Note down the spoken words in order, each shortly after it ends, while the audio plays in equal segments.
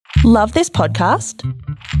Love this podcast?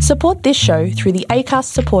 Support this show through the Acast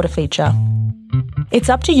supporter feature. It's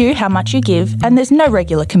up to you how much you give, and there's no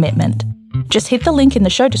regular commitment. Just hit the link in the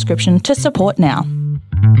show description to support now.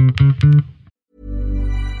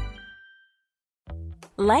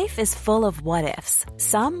 Life is full of what-ifs.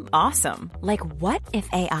 Some awesome, like what if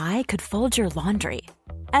AI could fold your laundry?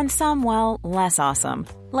 And some, well, less awesome,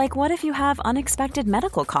 like what if you have unexpected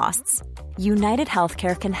medical costs? United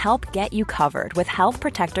Healthcare can help get you covered with Health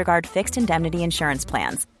Protector Guard fixed indemnity insurance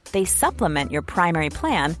plans. They supplement your primary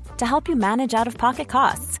plan to help you manage out-of-pocket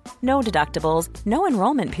costs. No deductibles, no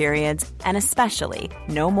enrollment periods, and especially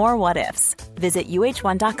no more what-ifs. Visit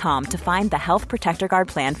uh1.com to find the Health Protector Guard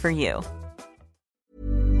plan for you.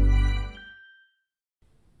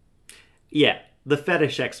 Yeah, the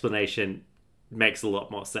fetish explanation makes a lot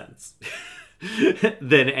more sense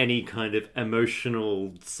than any kind of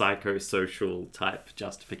emotional, psychosocial type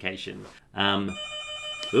justification.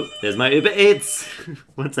 Oop, there's my Uber Eats.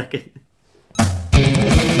 1 second.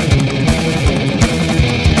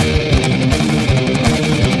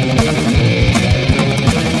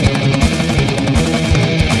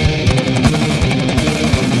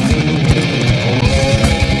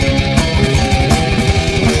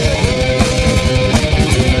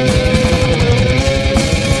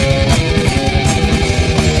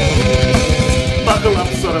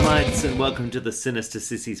 And welcome to the Sinister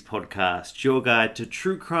Sissies podcast, your guide to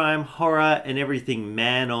true crime, horror, and everything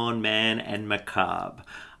man on man and macabre.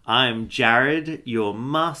 I'm Jared, your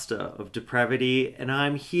master of depravity, and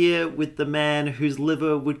I'm here with the man whose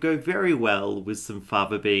liver would go very well with some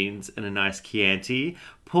fava beans and a nice Chianti,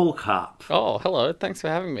 Paul Karp. Oh, hello. Thanks for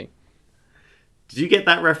having me. Did you get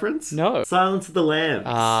that reference? No. Silence of the Lambs.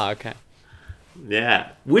 Ah, okay.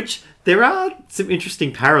 Yeah, which there are some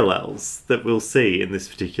interesting parallels that we'll see in this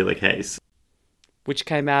particular case. Which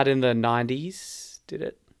came out in the 90s, did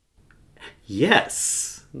it?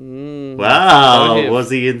 Yes. Wow, motive.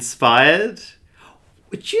 Was he inspired?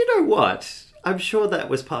 But you know what? I'm sure that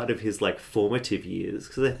was part of his formative years,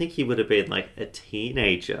 because I think he would have been a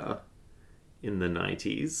teenager in the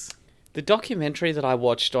 90s. The documentary that I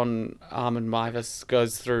watched on Armin Meiwes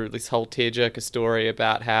goes through this whole tearjerker story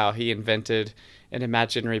about how he invented an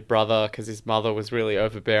imaginary brother because his mother was really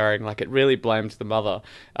overbearing. It really blamed the mother,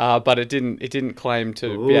 but it didn't claim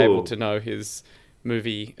to be able to know his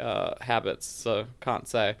movie habits. So can't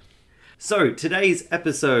say. So today's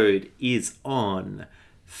episode is on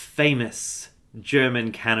famous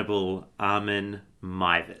German cannibal Armin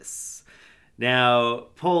Meiwes. Now,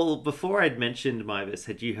 Paul, before I'd mentioned Meiwes,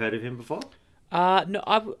 had you heard of him before? No,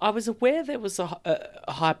 I was aware there was a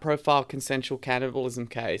high-profile consensual cannibalism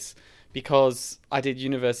case because I did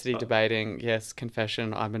university debating. Yes,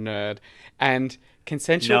 confession, I'm a nerd. And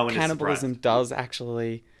consensual cannibalism does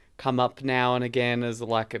actually come up now and again as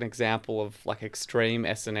an example of extreme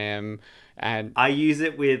S&M. And I use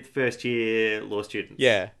it with first-year law students.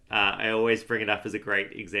 Yeah. I always bring it up as a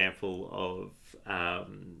great example of...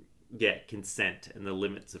 consent and the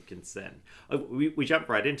limits of consent. We jump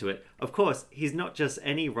right into it. Of course, he's not just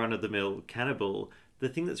any run-of-the-mill cannibal. The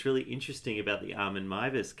thing that's really interesting about the Armin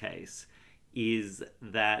Meiwes case is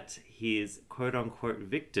that his quote-unquote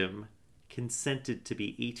victim consented to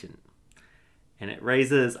be eaten. And it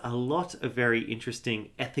raises a lot of very interesting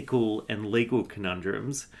ethical and legal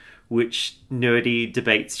conundrums, which nerdy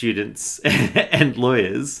debate students and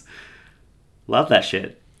lawyers love that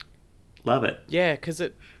shit. Love it. Yeah, because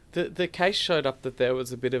The case showed up that there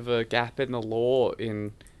was a bit of a gap in the law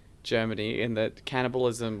in Germany in that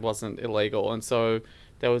cannibalism wasn't illegal. And so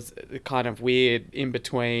there was a kind of weird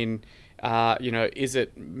in-between, is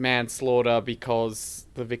it manslaughter because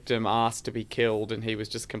the victim asked to be killed and he was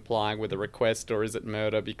just complying with a request, or is it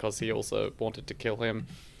murder because he also wanted to kill him?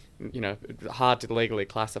 Hard to legally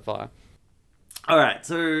classify. All right,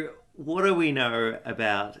 so what do we know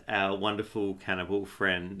about our wonderful cannibal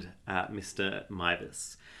friend, Mr.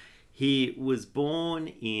 Meiwes? He was born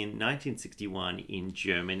in 1961 in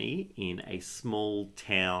Germany, in a small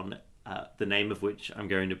town, the name of which I'm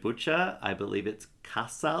going to butcher. I believe it's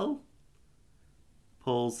Kassel.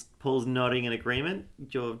 Paul's nodding in agreement.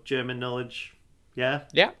 Your German knowledge, yeah?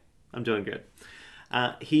 Yeah. I'm doing good.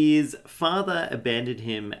 His father abandoned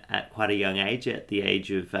him at quite a young age, at the age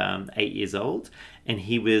of 8 years old, and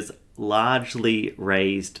he was largely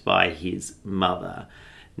raised by his mother.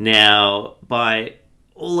 Now, by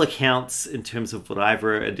all accounts, in terms of what I've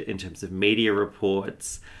read, in terms of media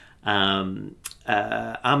reports, Armin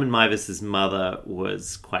Meiwes' mother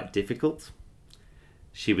was quite difficult.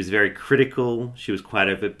 She was very critical, she was quite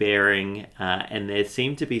overbearing, and there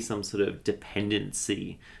seemed to be some sort of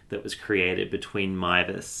dependency that was created between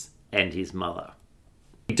Meiwes and his mother.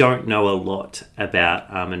 don't know a lot about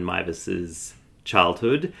Armin Meiwes's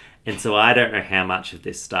childhood, and so I don't know how much of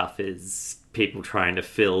this stuff is people trying to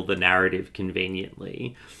fill the narrative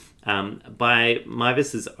conveniently. By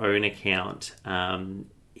Meiwes's own account,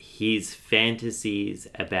 his fantasies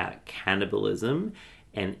about cannibalism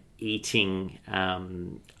and eating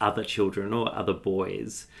other children or other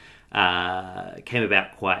boys came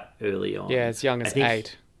about quite early on. Yeah, as young as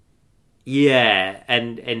 8. Yeah,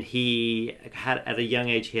 and he had, at a young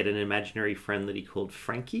age, he had an imaginary friend that he called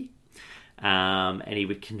Frankie, and he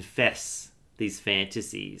would confess these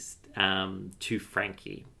fantasies to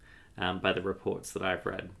Frankie, by the reports that I've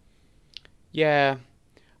read. Yeah,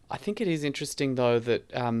 I think it is interesting, though,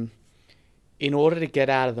 that in order to get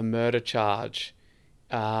out of the murder charge,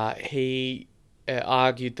 he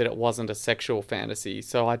argued that it wasn't a sexual fantasy.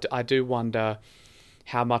 So I do wonder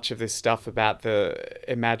how much of this stuff about the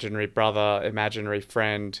imaginary brother, imaginary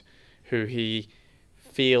friend, who he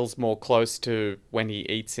feels more close to when he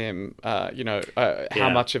eats him, how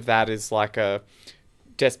much of that is like a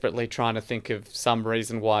desperately trying to think of some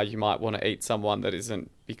reason why you might want to eat someone that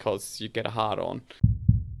isn't because you get a hard on.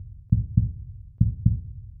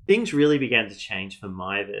 Things really began to change for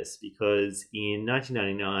Meiwes because in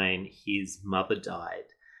 1999 his mother died,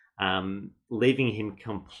 leaving him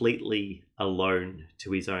completely alone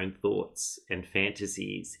to his own thoughts and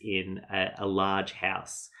fantasies in a large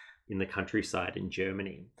house in the countryside in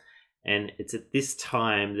Germany. And it's at this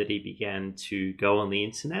time that he began to go on the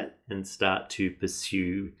internet and start to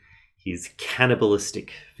pursue his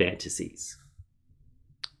cannibalistic fantasies.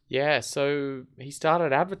 Yeah, so he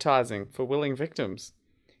started advertising for willing victims.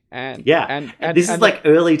 And this is like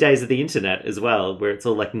early days of the internet as well, where it's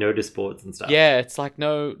all like notice boards and stuff. Yeah, it's like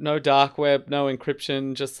no dark web, no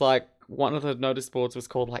encryption, just like one of the notice boards was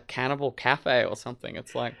called like Cannibal Cafe or something.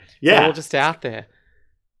 It's like it's all just out there.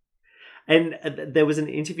 And there was an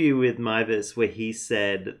interview with Meiwes where he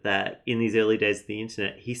said that in these early days of the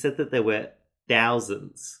internet, he said that there were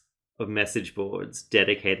thousands of message boards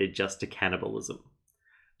dedicated just to cannibalism.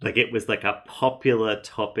 Like it was like a popular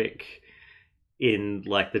topic in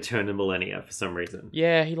like the turn of millennia for some reason.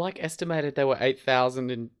 Yeah, he like estimated there were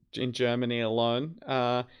 8,000 in Germany alone.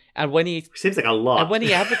 And when he seems like a lot. And when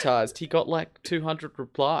he advertised, he got like 200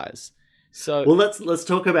 replies. So well, let's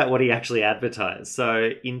talk about what he actually advertised.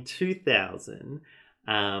 So in 2000,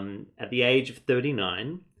 at the age of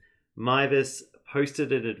 39, Meiwes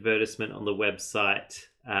posted an advertisement on the website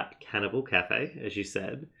Cannibal Cafe, as you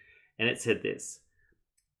said, and it said this: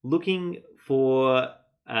 looking for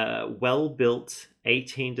well-built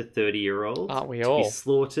 18 to 30-year-olds to be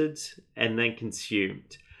slaughtered and then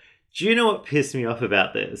consumed. Do you know what pissed me off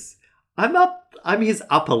about this? I'm his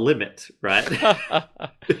upper limit, right?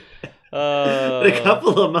 In a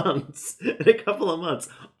couple of months,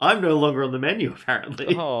 I'm no longer on the menu,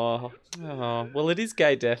 apparently. Oh, well, it is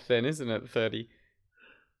gay death then, isn't it? 30.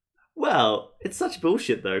 Well, it's such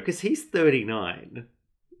bullshit though, because he's 39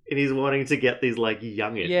 and he's wanting to get these like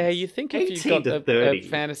youngins. Yeah, you think if you've got a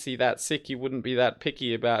fantasy that sick, you wouldn't be that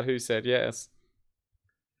picky about who said yes.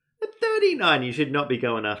 At 39, you should not be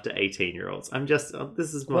going after 18-year-olds.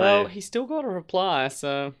 This is my... Well, he still got a reply,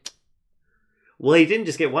 so... Well, he didn't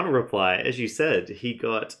just get one reply. As you said, he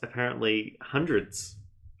got apparently hundreds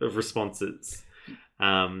of responses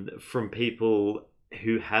from people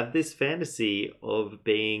who have this fantasy of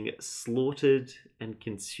being slaughtered and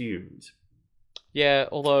consumed. Yeah,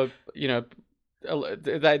 although,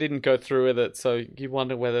 they didn't go through with it, so you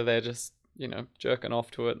wonder whether they're just, jerking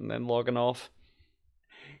off to it and then logging off.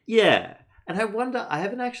 Yeah, and I wonder, I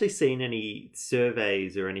haven't actually seen any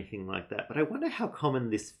surveys or anything like that, but I wonder how common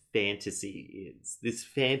this fantasy is. This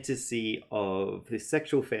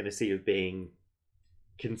sexual fantasy of being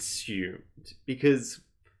consumed. Because,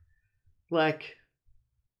 like,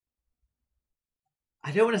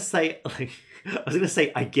 I don't want to say, like, I was going to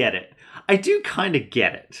say I get it. I do kind of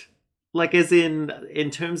get it. Like, as in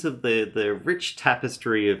terms of the rich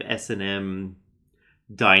tapestry of S&M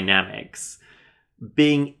dynamics,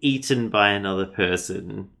 being eaten by another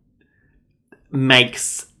person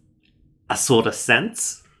makes a sort of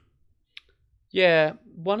sense. Yeah,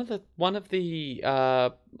 one of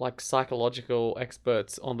the like psychological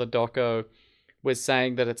experts on the doco was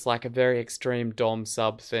saying that it's like a very extreme dom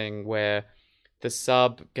sub thing where the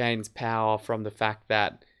sub gains power from the fact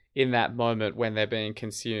that in that moment when they're being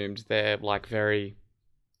consumed, they're like very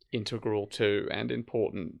integral to and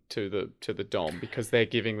important to the dom because they're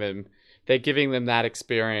giving them that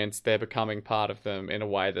experience. They're becoming part of them in a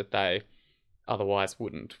way that they otherwise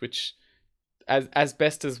wouldn't, which as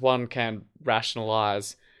best as one can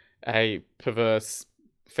rationalize a perverse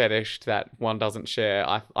fetish that one doesn't share,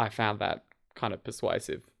 I found that kind of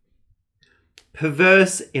persuasive.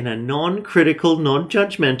 Perverse in a non-critical,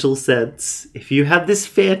 non-judgmental sense. If you have this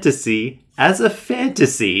fantasy as a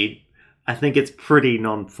fantasy, I think it's pretty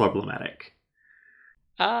non-problematic.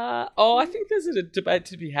 I think there's a debate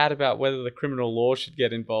to be had about whether the criminal law should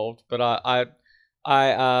get involved, but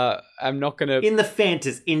I'm not gonna in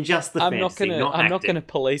just the fantasy. I'm not gonna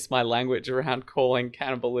police my language around calling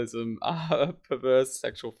cannibalism a perverse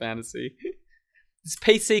sexual fantasy. It's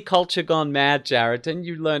PC culture gone mad, Jared. Didn't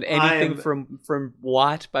you learn anything from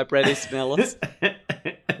White by Bret Easton Ellis?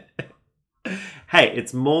 Hey,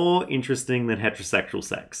 it's more interesting than heterosexual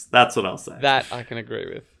sex. That's what I'll say. That I can agree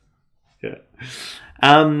with. Yeah.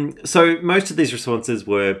 So most of these responses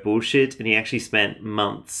were bullshit, and he actually spent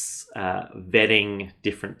months vetting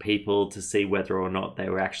different people to see whether or not they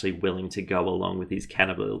were actually willing to go along with his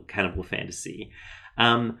cannibal fantasy.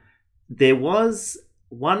 There was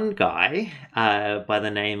one guy by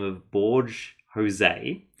the name of Borge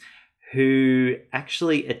Jose who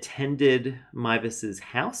actually attended Mivas's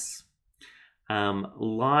house,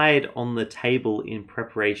 lied on the table in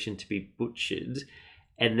preparation to be butchered,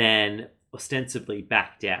 and then ostensibly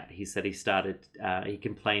backed out. He said he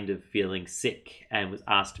complained of feeling sick and was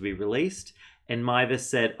asked to be released. And Mivas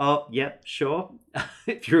said, "Oh, yep, sure.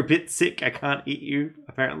 If you're a bit sick, I can't eat you,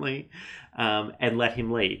 apparently," and let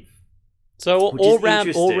him leave. So all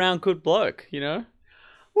round good bloke, you know?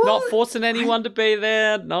 Well, not forcing anyone to be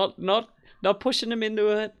there, not pushing them into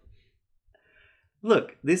it.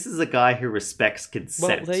 Look, this is a guy who respects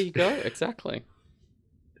consent. Well, there you go, exactly.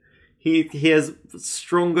 He has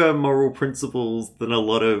stronger moral principles than a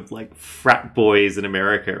lot of like frat boys in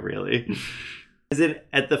America, really. As in,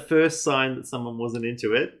 at the first sign that someone wasn't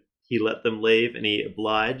into it, he let them leave and he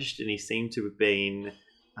obliged, and he seemed to have been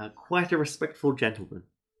quite a respectful gentleman.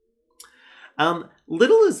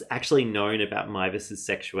 Little is actually known about Mivas's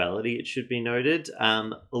sexuality, it should be noted.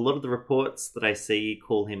 A lot of the reports that I see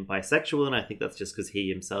call him bisexual, and I think that's just because he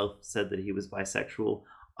himself said that he was bisexual.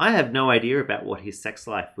 I have no idea about what his sex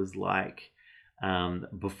life was like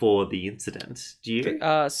before the incident. Do you?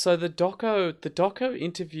 So the doco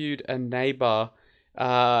interviewed a neighbor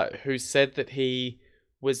who said that he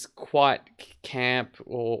was quite camp,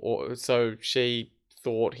 or so she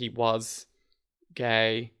thought he was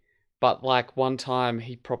gay. But like one time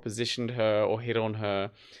he propositioned her or hit on her,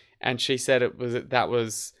 and she said that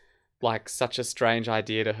was like such a strange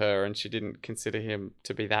idea to her, and she didn't consider him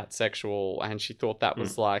to be that sexual, and she thought that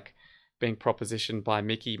was like being propositioned by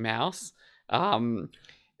Mickey Mouse.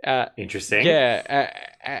 Interesting.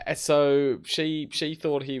 Yeah. So she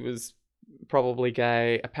thought he was probably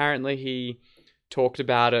gay. Apparently he talked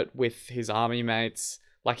about it with his army mates.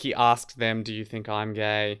 Like he asked them, "Do you think I'm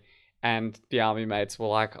gay?" And the army mates were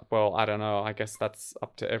like, "Well, I don't know. I guess that's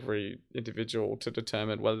up to every individual to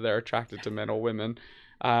determine whether they're attracted to men or women."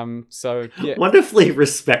 So yeah, wonderfully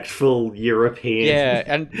respectful European. Yeah,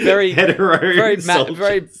 and very hetero, very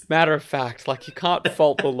matter of fact. Like you can't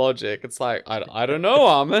fault the logic. It's like I don't know,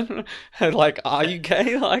 Armin. Like, are you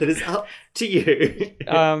gay? Like it is up to you.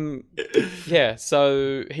 Yeah.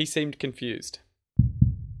 So he seemed confused.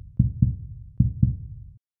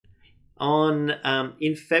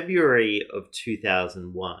 In February of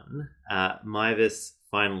 2001, Mivas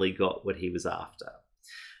finally got what he was after.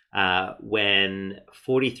 When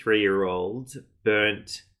 43-year-old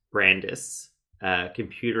Bernd Brandes, a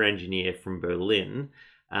computer engineer from Berlin,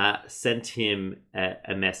 sent him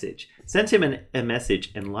a message. Sent him a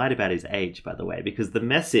message and lied about his age, by the way, because the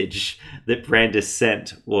message that Brandes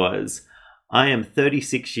sent was, "I am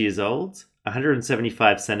 36 years old,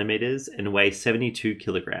 175 centimeters, and weigh 72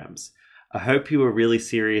 kilograms. I hope you are really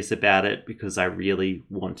serious about it because I really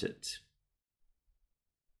want it."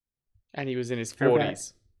 And he was in his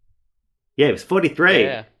 40s. Okay. Yeah, he was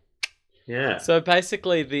 43. Yeah. So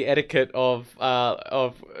basically, the etiquette of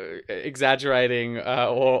exaggerating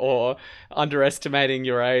or underestimating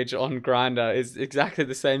your age on Grindr is exactly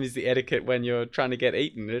the same as the etiquette when you're trying to get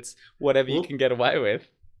eaten. It's whatever you can get away with.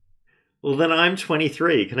 Well, then I'm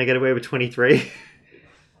 23. Can I get away with 23?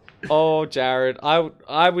 Oh, Jared,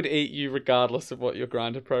 I would eat you regardless of what your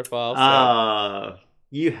Grindr profile said.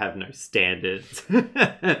 You have no standards.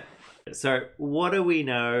 So, what do we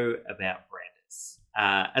know about Brandes?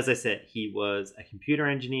 As I said, he was a computer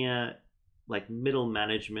engineer, like middle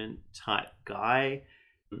management type guy.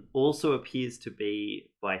 Also appears to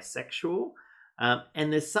be bisexual.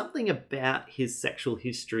 And there's something about his sexual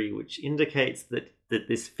history which indicates that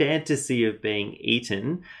this fantasy of being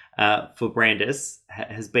eaten for Brandes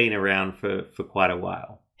has been around for quite a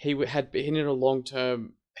while. He had been in a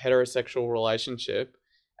long-term heterosexual relationship,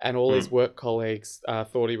 and all his work colleagues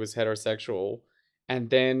thought he was heterosexual, And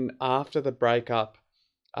then after the breakup,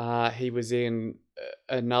 he was in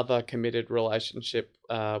another committed relationship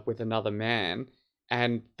with another man,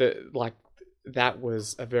 and that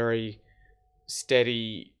was a very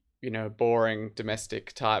steady, boring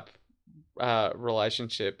domestic type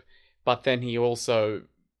relationship. But then he also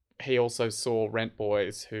saw rent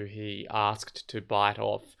boys who he asked to bite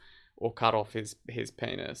off or cut off his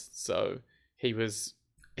penis. So he was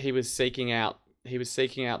seeking out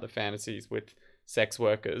the fantasies with sex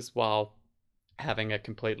workers while having a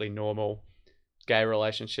completely normal gay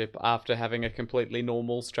relationship after having a completely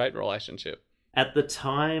normal straight relationship. At the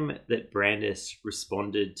time that Brandis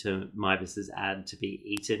responded to Mivas's ad to be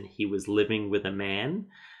eaten, he was living with a man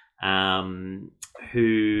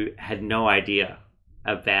who had no idea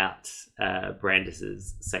about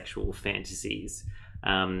Brandis's sexual fantasies.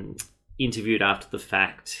 Interviewed after the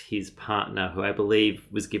fact, his partner, who I believe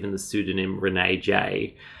was given the pseudonym Renee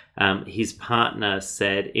J., his partner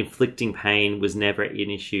said, "Inflicting pain was never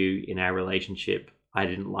an issue in our relationship. I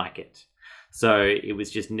didn't like it." So it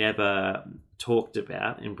was just never talked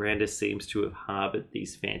about, and Brandis seems to have harbored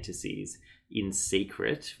these fantasies in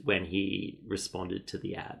secret when he responded to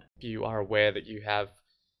the ad. You are aware that you have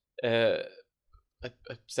a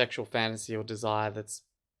sexual fantasy or desire that's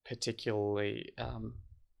particularly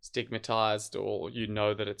stigmatized, or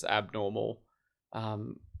that it's abnormal,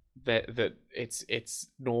 that it's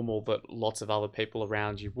normal that lots of other people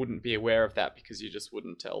around you wouldn't be aware of that because you just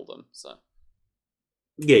wouldn't tell them. So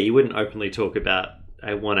yeah, you wouldn't openly talk about,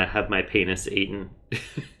 I want to have my penis eaten.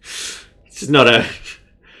 It's not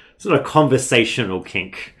a conversational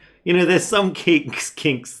kink. There's some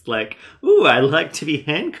kinks like, ooh, I like to be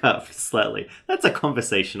handcuffed slightly. That's a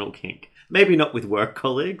conversational kink. Maybe not with work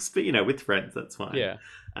colleagues, but with friends, that's fine. Yeah.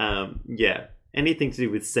 Yeah. Anything to do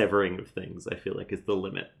with severing of things, I feel like, is the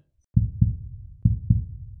limit.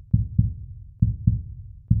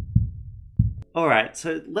 All right,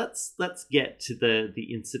 so let's get to the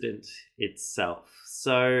incident itself.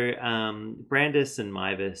 So Brandis and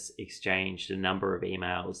Mivas exchanged a number of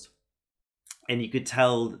emails, and you could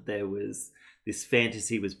tell that there was this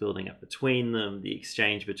fantasy was building up between them. The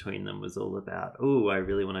exchange between them was all about, oh, I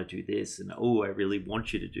really want to do this, and oh, I really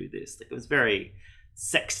want you to do this. Like, it was very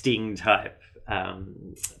sexting type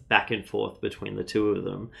back and forth between the two of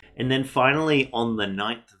them. And then finally, on the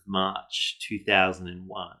 9th of March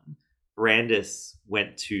 2001, Brandis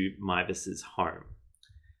went to Mivas's home.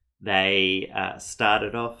 They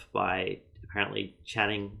started off by apparently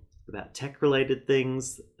chatting about tech-related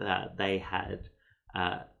things. They had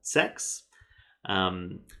sex.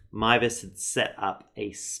 Mivas had set up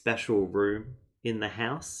a special room in the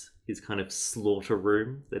house, his kind of slaughter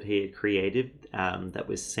room that he had created that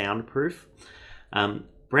was soundproof.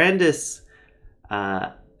 Brandis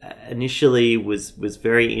initially was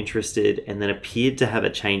very interested and then appeared to have a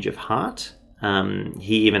change of heart.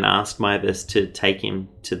 He even asked Mivas to take him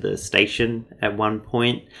to the station at one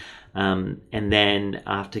point. And then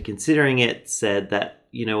after considering it, said that,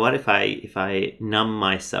 you know what, if I numb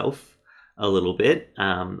myself a little bit,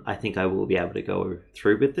 I think I will be able to go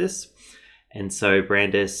through with this. And so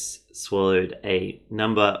Brandis swallowed a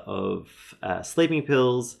number of sleeping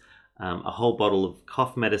pills, a whole bottle of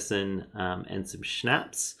cough medicine, and some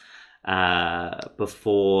schnapps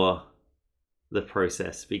before the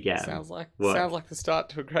process began. Sounds like the start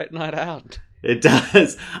to a great night out. It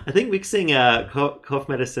does. I think mixing cough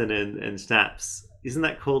medicine and schnapps, isn't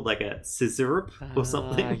that called like a scissorp or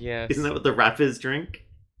something? Yes. Isn't that what the rappers drink?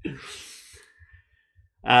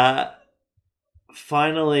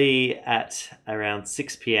 Finally, at around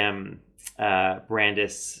 6 p.m.,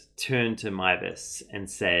 Brandis turned to Mivas and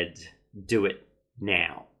said, "Do it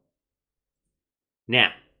now."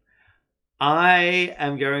 Now, I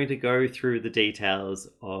am going to go through the details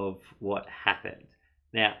of what happened.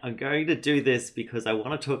 Now, I'm going to do this because I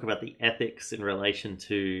want to talk about the ethics in relation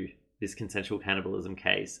to this consensual cannibalism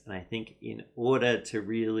case. And I think in order to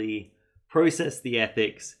really process the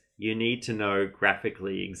ethics, you need to know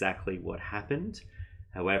graphically exactly what happened.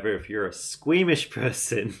 However, if you're a squeamish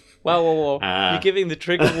person... Whoa. You're giving the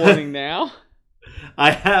trigger warning now?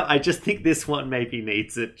 I just think this one maybe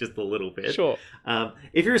needs it just a little bit. Sure.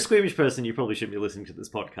 If you're a squeamish person, you probably shouldn't be listening to this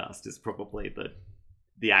podcast, is probably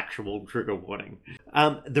the actual trigger warning.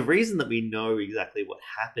 The reason that we know exactly what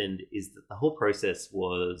happened is that the whole process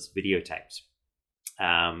was videotaped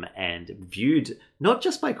and viewed not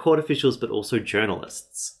just by court officials, but also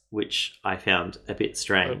journalists, which I found a bit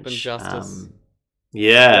strange. Open justice.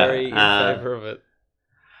 Yeah. Very in favour of it.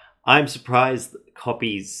 I'm surprised that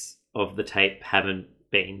copies of the tape haven't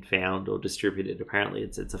been found or distributed. Apparently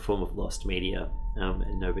it's a form of lost media,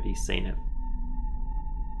 and nobody's seen it.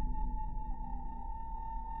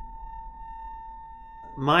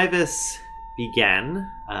 Mivus began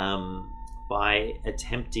by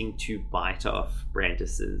attempting to bite off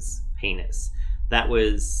Brandis's penis. That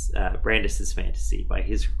was Brandis's fantasy. By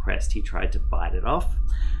his request, he tried to bite it off.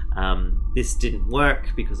 This didn't work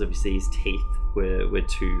because obviously his teeth were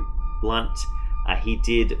too blunt. He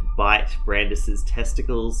did bite Brandis's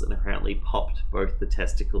testicles and apparently popped both the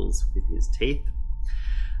testicles with his teeth.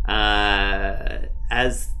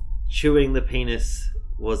 As chewing the penis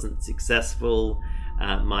wasn't successful,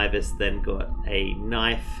 Mivus then got a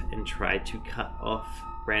knife and tried to cut off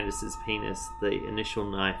Brandis's penis. The initial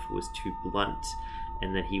knife was too blunt,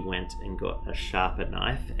 and then he went and got a sharper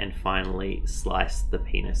knife and finally sliced the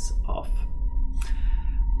penis off.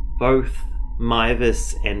 Both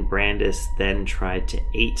Mivus and Brandis then tried to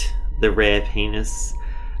eat the rare penis,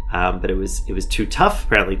 but it was too tough,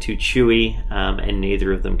 apparently too chewy, and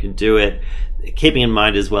neither of them could do it. Keeping in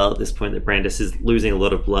mind as well at this point that Brandis is losing a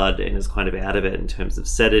lot of blood and is kind of out of it in terms of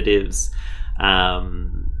sedatives,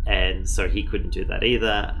 and so he couldn't do that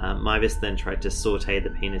either. Mivus then tried to saute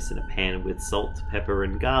the penis in a pan with salt, pepper,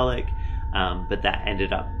 and garlic, but that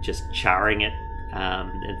ended up just charring it,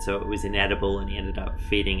 and so it was inedible, and he ended up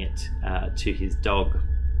feeding it to his dog.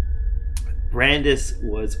 Brandis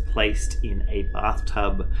was placed in a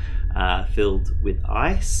bathtub filled with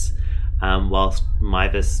ice, whilst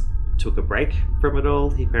Mivus took a break from it all.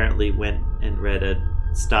 He apparently went and read a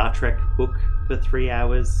Star Trek book for 3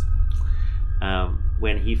 hours.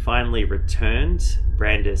 When he finally returned,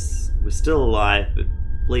 Brandis was still alive but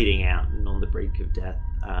bleeding out and on the brink of death,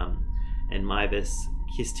 and Mivus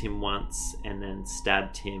kissed him once and then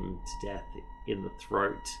stabbed him to death in the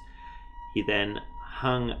throat. He then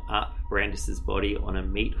hung up Brandis's body on a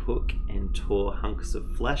meat hook and tore hunks of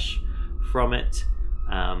flesh from it.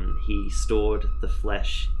 He stored the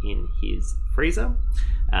flesh in his freezer,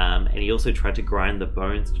 and he also tried to grind the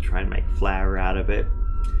bones to try and make flour out of it.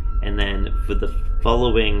 And then for the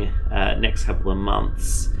following next couple of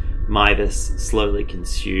months, Mivus slowly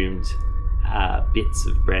consumed bits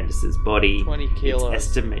of Brandis's body. 20 kilos.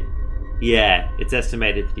 It's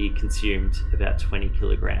estimated that he consumed about 20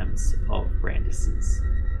 kilograms of Brandis's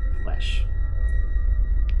flesh.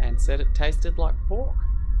 And said it tasted like pork.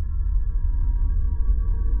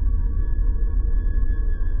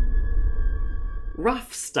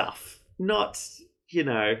 Rough stuff. Not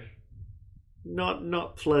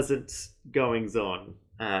pleasant goings on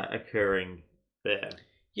occurring there.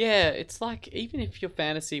 Yeah, it's like even if your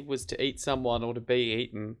fantasy was to eat someone or to be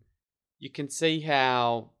eaten, you can see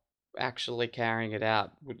how actually carrying it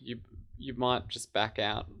out you might just back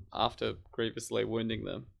out after grievously wounding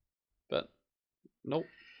them. But nope.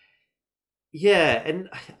 Yeah, and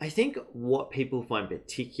I think what people find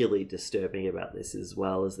particularly disturbing about this as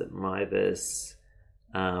well is that Mivus,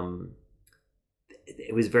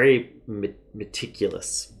 it was very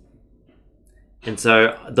meticulous. And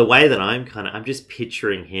so the way that I'm just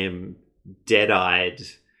picturing him dead-eyed,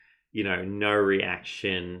 no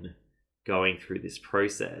reaction going through this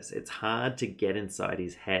process. It's hard to get inside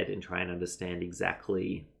his head and try and understand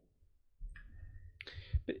exactly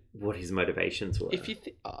what his motivations were. If you,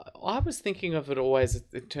 I was thinking of it always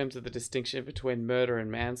in terms of the distinction between murder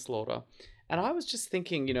and manslaughter, and I was just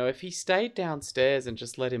thinking, if he stayed downstairs and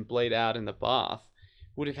just let him bleed out in the bath,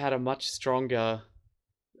 would have had a much stronger,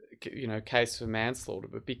 case for manslaughter.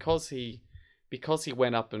 But because he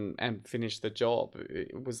went up and finished the job,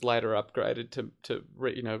 it was later upgraded to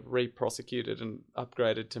re-prosecuted and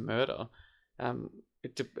upgraded to murder. And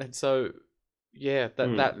so, yeah,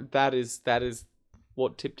 that is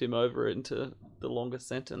what tipped him over into the longer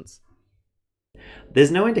sentence.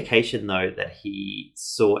 There's no indication, though, that he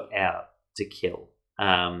sought out to kill.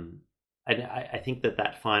 I think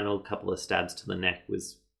that final couple of stabs to the neck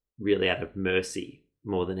was really out of mercy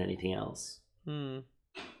more than anything else.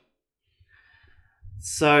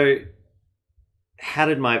 So, how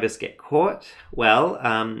did Mivus get caught?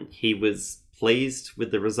 Well, he was pleased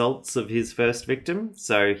with the results of his first victim,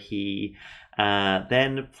 so he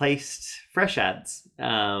then placed fresh ads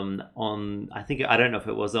on, I don't know if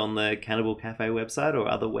it was on the Cannibal Cafe website or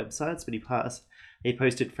other websites, but he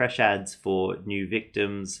posted fresh ads for new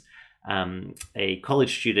victims. A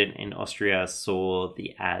college student in Austria saw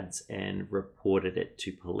the ads and reported it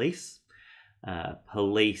to police.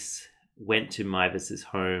 Police went to Mivus's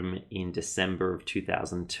home in December of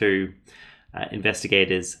 2002.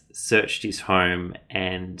 Investigators searched his home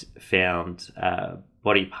and found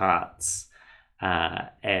body parts of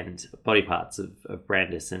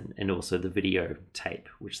Brandis and also the videotape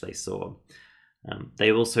which they saw.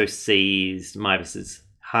 They also seized Mivus's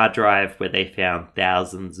hard drive, where they found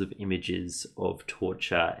thousands of images of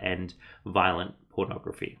torture and violent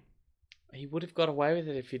pornography. He would have got away with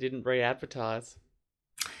it if he didn't re-advertise.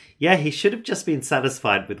 Yeah, he should have just been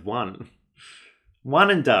satisfied with one. One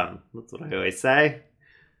and done. That's what I always say.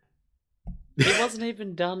 He wasn't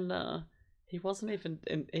even done. He wasn't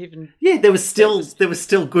even. Yeah, there was still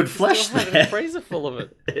good flesh Still had there. a freezer full of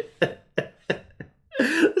it.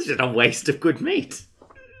 It's just a waste of good meat.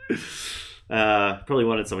 Probably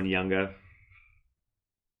wanted someone younger.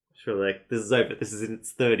 Sure, like this is over. This is in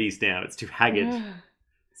its 30s now. It's too haggard.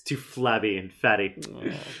 It's too flabby and fatty.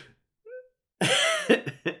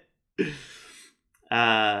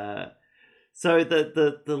 So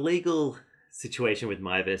the legal situation with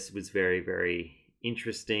Mivus was very, very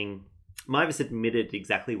interesting. Mivus admitted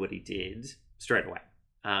exactly what he did straight away.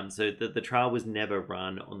 So the trial was never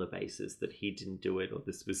run on the basis that he didn't do it, or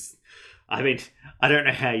this was... I mean, I don't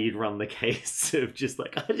know how you'd run the case of just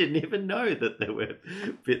like, I didn't even know that there were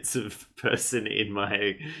bits of person in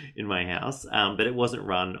my house. But it wasn't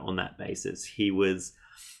run on that basis. He was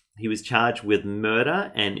charged with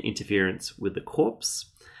murder and interference with the corpse.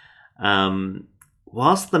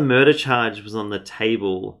 Whilst the murder charge was on the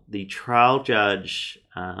table, the trial judge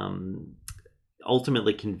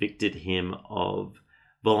ultimately convicted him of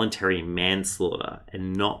voluntary manslaughter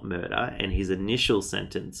and not murder, and his initial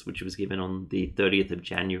sentence, which was given on the 30th of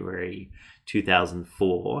January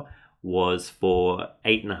 2004, was for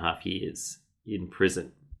 8.5 years in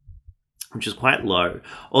prison, which is quite low.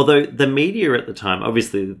 Although the media at the time,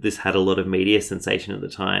 obviously this had a lot of media sensation at the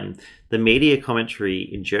time, the media commentary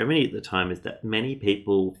in Germany at the time is that many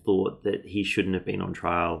people thought that he shouldn't have been on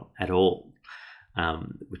trial at all,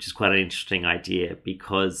 which is quite an interesting idea,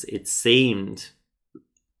 because it seemed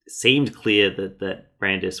clear that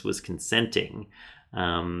Brandis was consenting,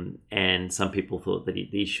 and some people thought that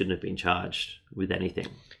he shouldn't have been charged with anything.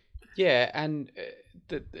 Yeah, and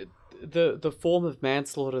the form of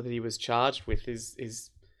manslaughter that he was charged with is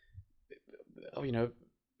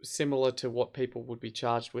similar to what people would be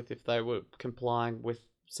charged with if they were complying with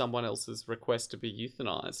someone else's request to be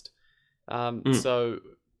euthanized. So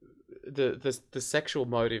the sexual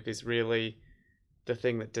motive is really the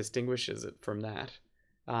thing that distinguishes it from that.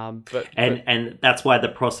 But that's why the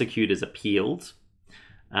prosecutors appealed.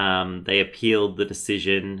 They appealed the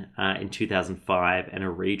decision in 2005, and a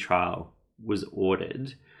retrial was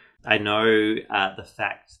ordered. I know the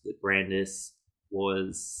fact that Brandis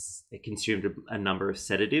consumed a number of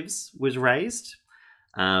sedatives was raised.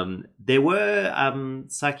 There were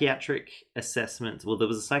psychiatric assessments. Well, there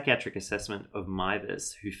was a psychiatric assessment of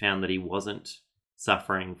Mivus who found that he wasn't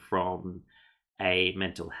suffering from a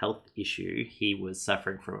mental health issue. He was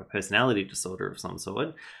suffering from a personality disorder of some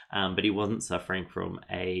sort, but he wasn't suffering from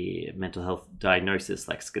a mental health diagnosis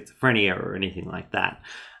like schizophrenia or anything like that.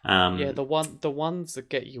 The ones that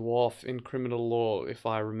get you off in criminal law, if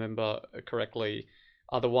I remember correctly,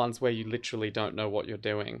 are the ones where you literally don't know what you're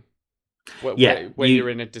doing. Where you're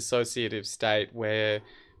in a dissociative state where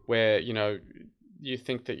you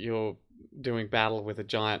think that you're doing battle with a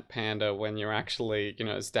giant panda when you're actually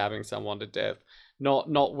stabbing someone to death.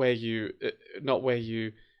 Not where you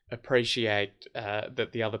appreciate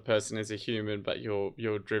that the other person is a human, but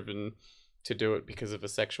you're driven to do it because of a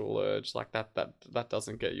sexual urge. Like that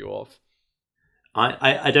doesn't get you off.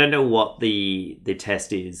 I don't know what the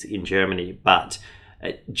test is in Germany, but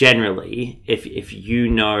generally, if you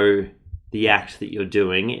know the act that you're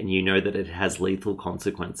doing and you know that it has lethal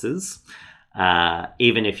consequences,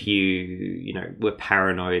 even if you were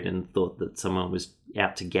paranoid and thought that someone was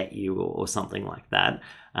out to get you or something like that,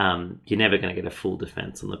 you're never going to get a full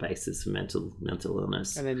defense on the basis of mental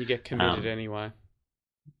illness. And then you get committed anyway.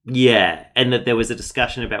 Yeah, and that there was a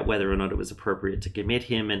discussion about whether or not it was appropriate to commit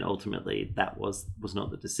him, and ultimately that was not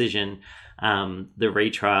the decision. The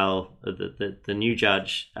retrial, the new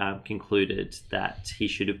judge concluded that he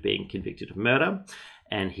should have been convicted of murder,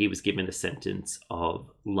 and he was given a sentence of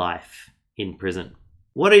life in prison.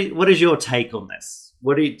 What is your take on this?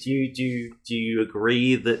 Do you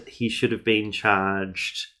agree that he should have been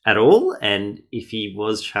charged at all? And if he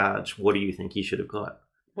was charged, what do you think he should have got?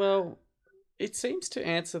 Well, it seems to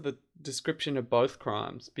answer the description of both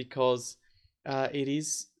crimes, because it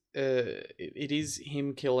is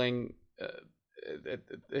him killing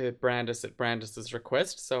Brandis at Brandis's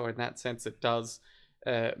request. So in that sense, it does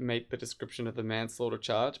meet the description of the manslaughter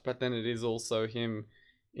charge. But then it is also him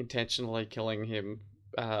intentionally killing him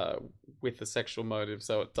with the sexual motive.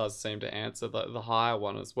 So it does seem to answer the higher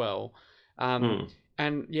one as well.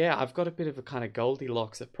 And yeah, I've got a bit of a kind of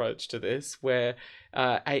Goldilocks approach to this, where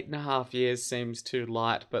 8.5 years seems too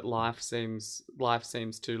light, but life seems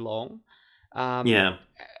too long. And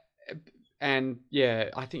yeah,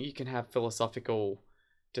 I think you can have philosophical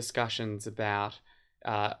discussions about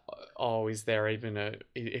is there even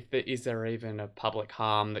a public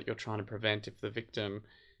harm that you're trying to prevent if the victim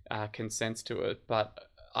consents to it? But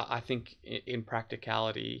I think in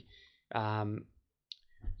practicality,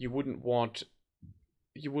 you wouldn't want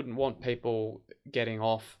people getting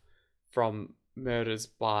off from murders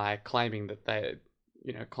by claiming that they,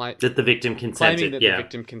 that the victim consented. Claiming that the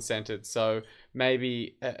victim consented. So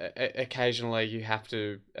maybe occasionally you have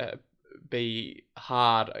to be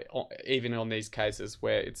hard, even on these cases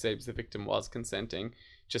where it seems the victim was consenting,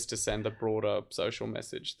 just to send a broader social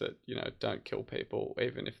message that, don't kill people,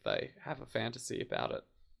 even if they have a fantasy about it.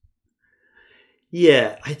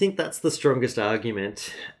 Yeah, I think that's the strongest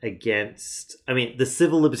argument against... I mean, the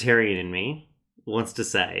civil libertarian in me wants to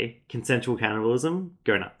say consensual cannibalism,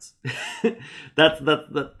 go nuts.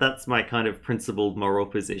 That's my kind of principled moral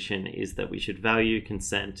position, is that we should value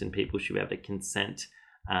consent and people should be able to consent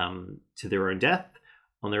to their own death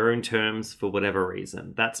on their own terms for whatever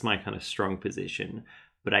reason. That's my kind of strong position.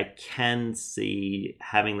 But I can see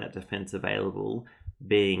having that defense available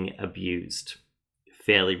being abused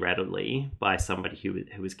fairly readily by somebody who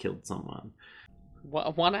has killed someone.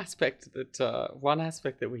 One aspect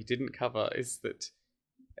that we didn't cover is that,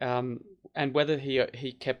 and whether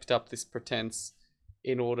he kept up this pretense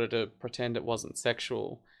in order to pretend it wasn't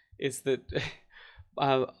sexual, is that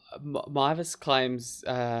Mivus claims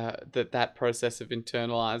that process of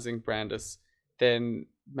internalizing Brandis then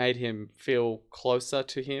made him feel closer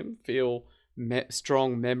to him, feel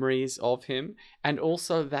strong memories of him, and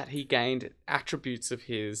also that he gained attributes of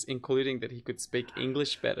his, including that he could speak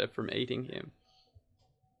English better from eating him.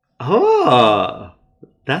 Oh,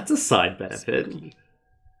 that's a side benefit. Spooky.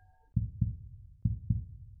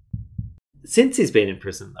 Since he's been in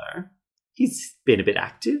prison, though, he's been a bit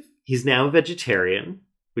active. He's now a vegetarian,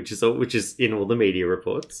 which is in all the media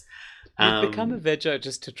reports. You'd become a veggie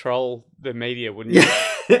just to troll the media, wouldn't you?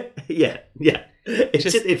 Yeah.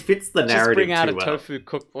 It fits the narrative. Just bring out too a well. tofu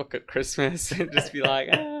cookbook at Christmas and just be like,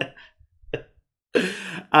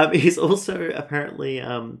 He's also apparently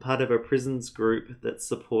part of a prisons group that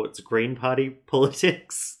supports Green Party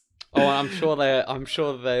politics. Oh, I'm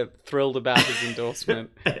sure they're thrilled about his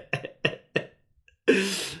endorsement.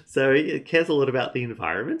 So he cares a lot about the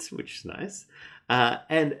environment, which is nice.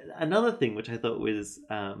 And another thing which I thought was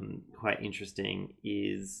quite interesting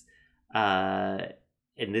is, and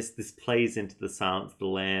this plays into the Silence of the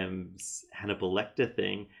Lambs Hannibal Lecter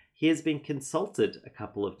thing, he has been consulted a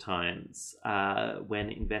couple of times when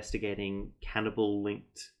investigating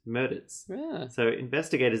cannibal-linked murders. Yeah. So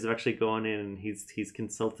investigators have actually gone in and he's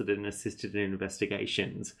consulted and assisted in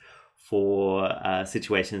investigations for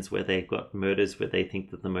situations where they've got murders where they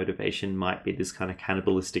think that the motivation might be this kind of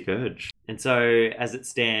cannibalistic urge. And so, as it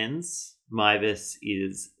stands, Mivus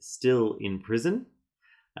is still in prison,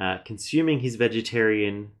 consuming his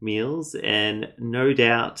vegetarian meals and no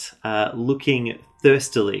doubt looking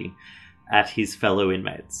thirstily at his fellow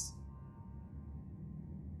inmates.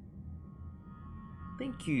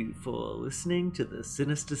 Thank you for listening to the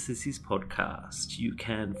Sinister Sissies podcast. You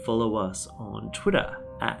can follow us on Twitter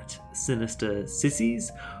at Sinister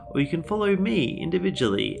Sissies, or you can follow me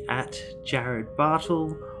individually at Jared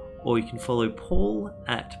Bartle, or you can follow Paul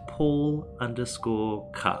at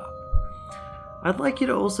Paul_Carp. I'd like you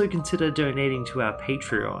to also consider donating to our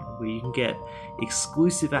Patreon, where you can get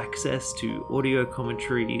exclusive access to audio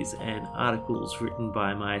commentaries and articles written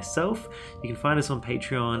by myself. You can find us on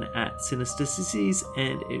Patreon at Sinister Sissies,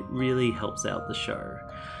 and it really helps out the show.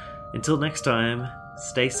 Until next time,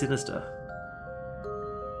 stay sinister.